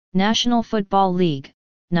National Football League,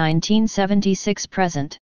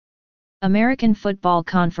 1976-present. American Football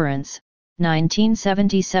Conference,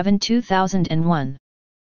 1977-2001.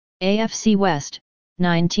 AFC West,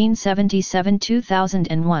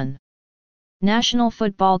 1977-2001. National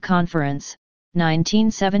Football Conference,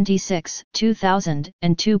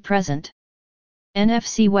 1976-2002-present.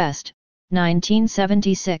 NFC West,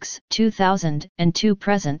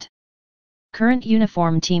 1976-2002-present. Current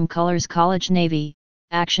uniform team colors: College Navy,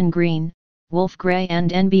 Action Green, Wolf Gray,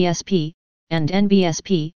 and nbsp, and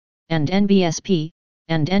nbsp, and nbsp,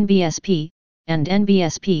 and nbsp, and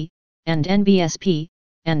nbsp, and nbsp,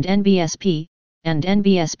 and nbsp, and nbsp, and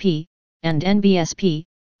nbsp,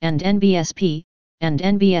 and nbsp, and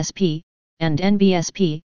nbsp, and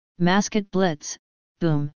nbsp, Mascot Blitz,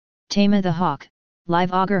 Boom, Taima the Hawk,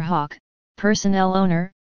 Live Augur Hawk, Personnel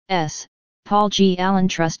Owner, S. Paul G. Allen,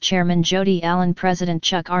 Trust Chairman Jody Allen, President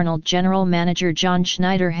Chuck Arnold, General Manager John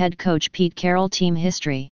Schneider, Head Coach Pete Carroll. Team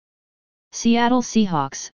history: Seattle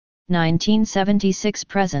Seahawks,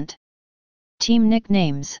 1976-present. Team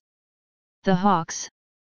nicknames: The Hawks,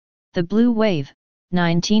 The Blue Wave,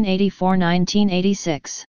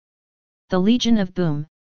 1984-1986, The Legion of Boom,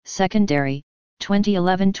 Secondary,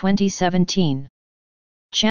 2011-2017.